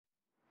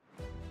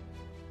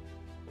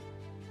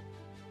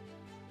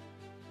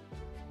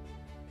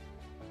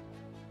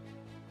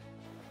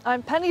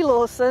I'm Penny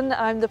Lawson.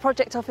 I'm the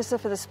Project Officer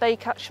for the Spey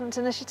Catchment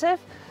Initiative,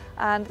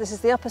 and this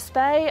is the Upper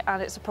Spey,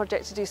 and it's a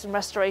project to do some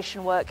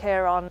restoration work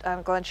here on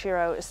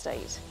River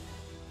Estate.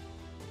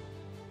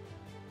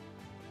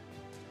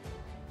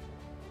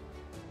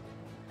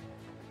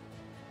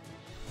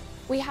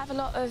 We have a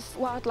lot of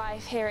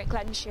wildlife here at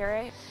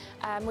Glenshiro.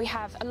 We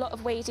have a lot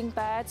of wading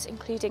birds,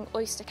 including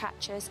oyster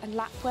catchers and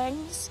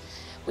lapwings.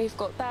 We've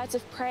got birds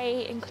of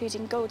prey,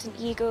 including golden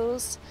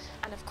eagles,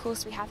 and of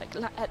course we have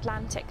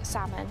Atlantic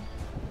salmon.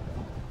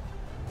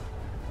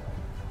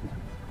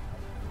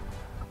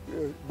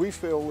 We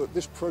feel that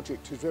this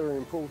project is very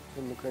important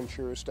in the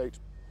Glenshiro Estate.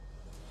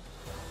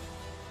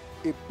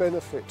 It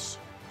benefits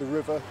the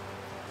river,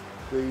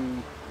 the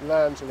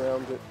lands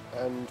around it,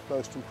 and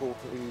most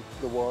importantly,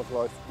 the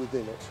wildlife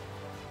within it.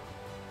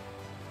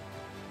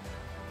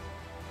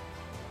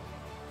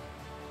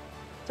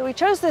 So we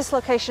chose this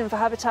location for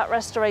habitat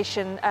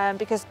restoration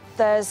because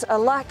there's a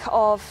lack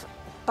of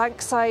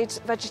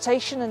bankside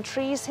vegetation and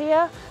trees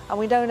here, and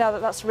we know now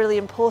that that's a really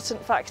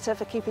important factor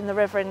for keeping the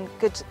river in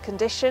good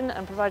condition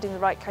and providing the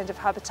right kind of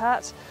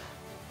habitat.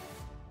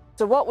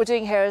 So what we're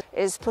doing here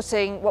is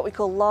putting what we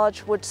call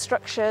large wood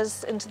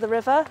structures into the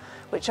river,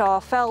 which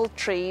are felled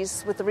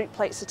trees with the root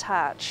plates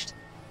attached.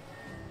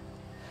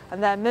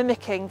 And they're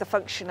mimicking the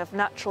function of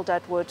natural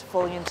dead wood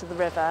falling into the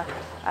river,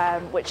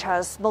 which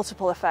has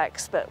multiple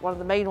effects, but one of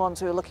the main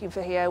ones we were looking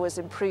for here was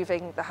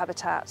improving the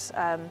habitat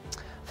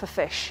for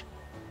fish.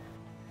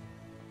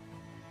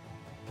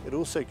 It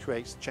also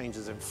creates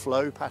changes in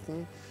flow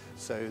pattern,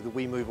 so that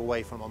we move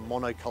away from a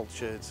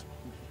monocultured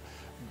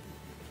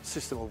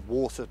system of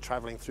water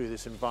travelling through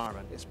this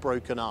environment. It's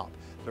broken up.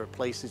 There are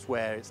places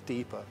where it's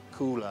deeper,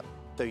 cooler,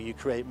 so you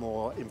create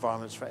more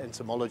environments for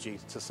entomology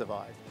to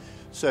survive.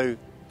 So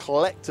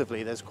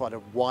collectively, there's quite a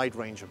wide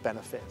range of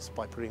benefits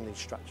by putting these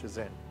structures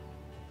in.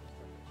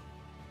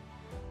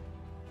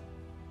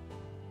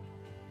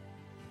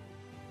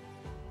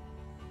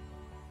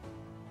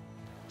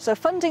 So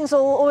funding's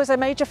always a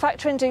major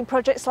factor in doing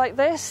projects like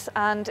this,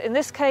 and in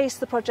this case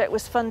the project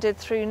was funded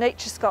through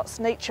Nature Scott's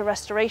Nature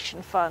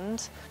Restoration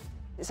Fund.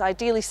 It's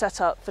ideally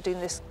set up for doing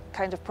this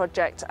kind of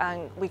project,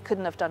 and we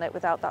couldn't have done it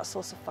without that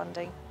source of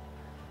funding.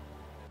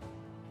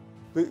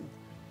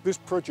 This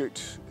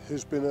project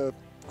has been a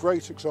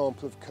great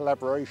example of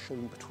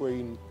collaboration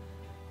between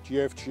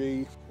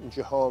GFG and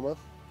Jahama,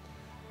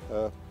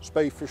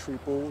 Spey Fishery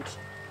Board,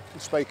 the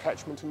Spey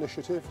Catchment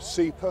Initiative,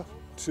 SEPA,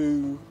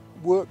 to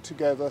work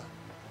together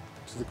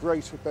to the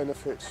greater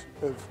benefit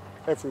of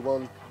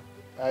everyone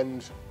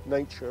and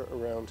nature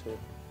around here.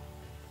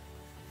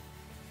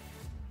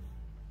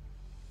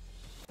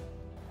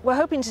 We're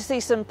hoping to see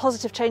some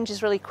positive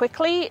changes really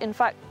quickly. In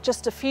fact,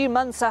 just a few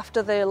months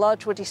after the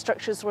large woody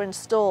structures were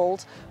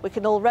installed, we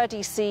can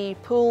already see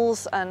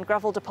pools and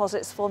gravel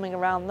deposits forming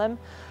around them.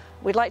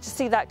 We'd like to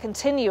see that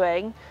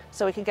continuing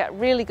so we can get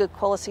really good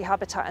quality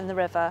habitat in the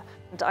river.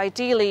 And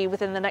ideally,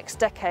 within the next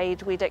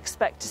decade, we'd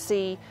expect to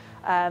see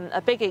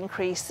a big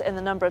increase in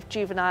the number of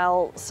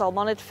juvenile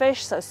salmonid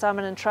fish, so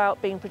salmon and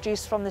trout being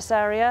produced from this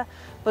area,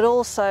 but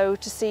also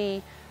to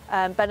see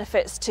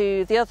benefits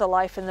to the other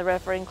life in the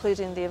river,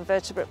 including the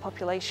invertebrate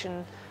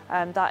population,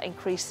 that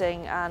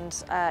increasing,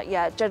 and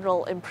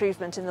general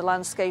improvement in the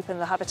landscape and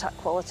the habitat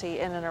quality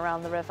in and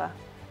around the river.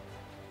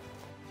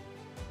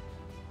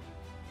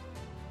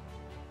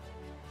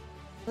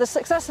 The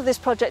success of this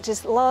project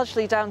is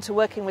largely down to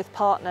working with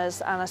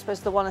partners, and I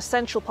suppose the one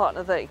essential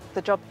partner that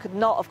the job could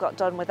not have got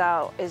done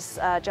without is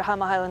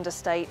Jahama Highland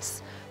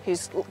Estate,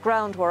 whose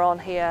ground we're on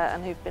here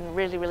and who've been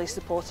really, really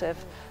supportive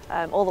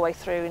all the way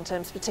through, in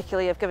terms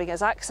particularly of giving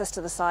us access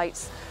to the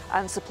sites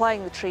and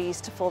supplying the trees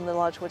to form the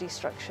large woody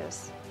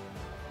structures.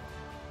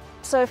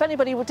 So if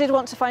anybody did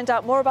want to find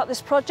out more about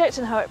this project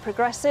and how it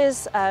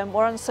progresses,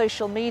 we're on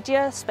social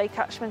media, Spey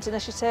Catchment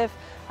Initiative,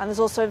 and there's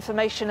also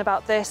information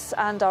about this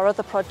and our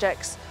other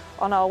projects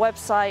on our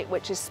website,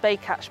 which is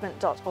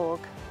speycatchment.org.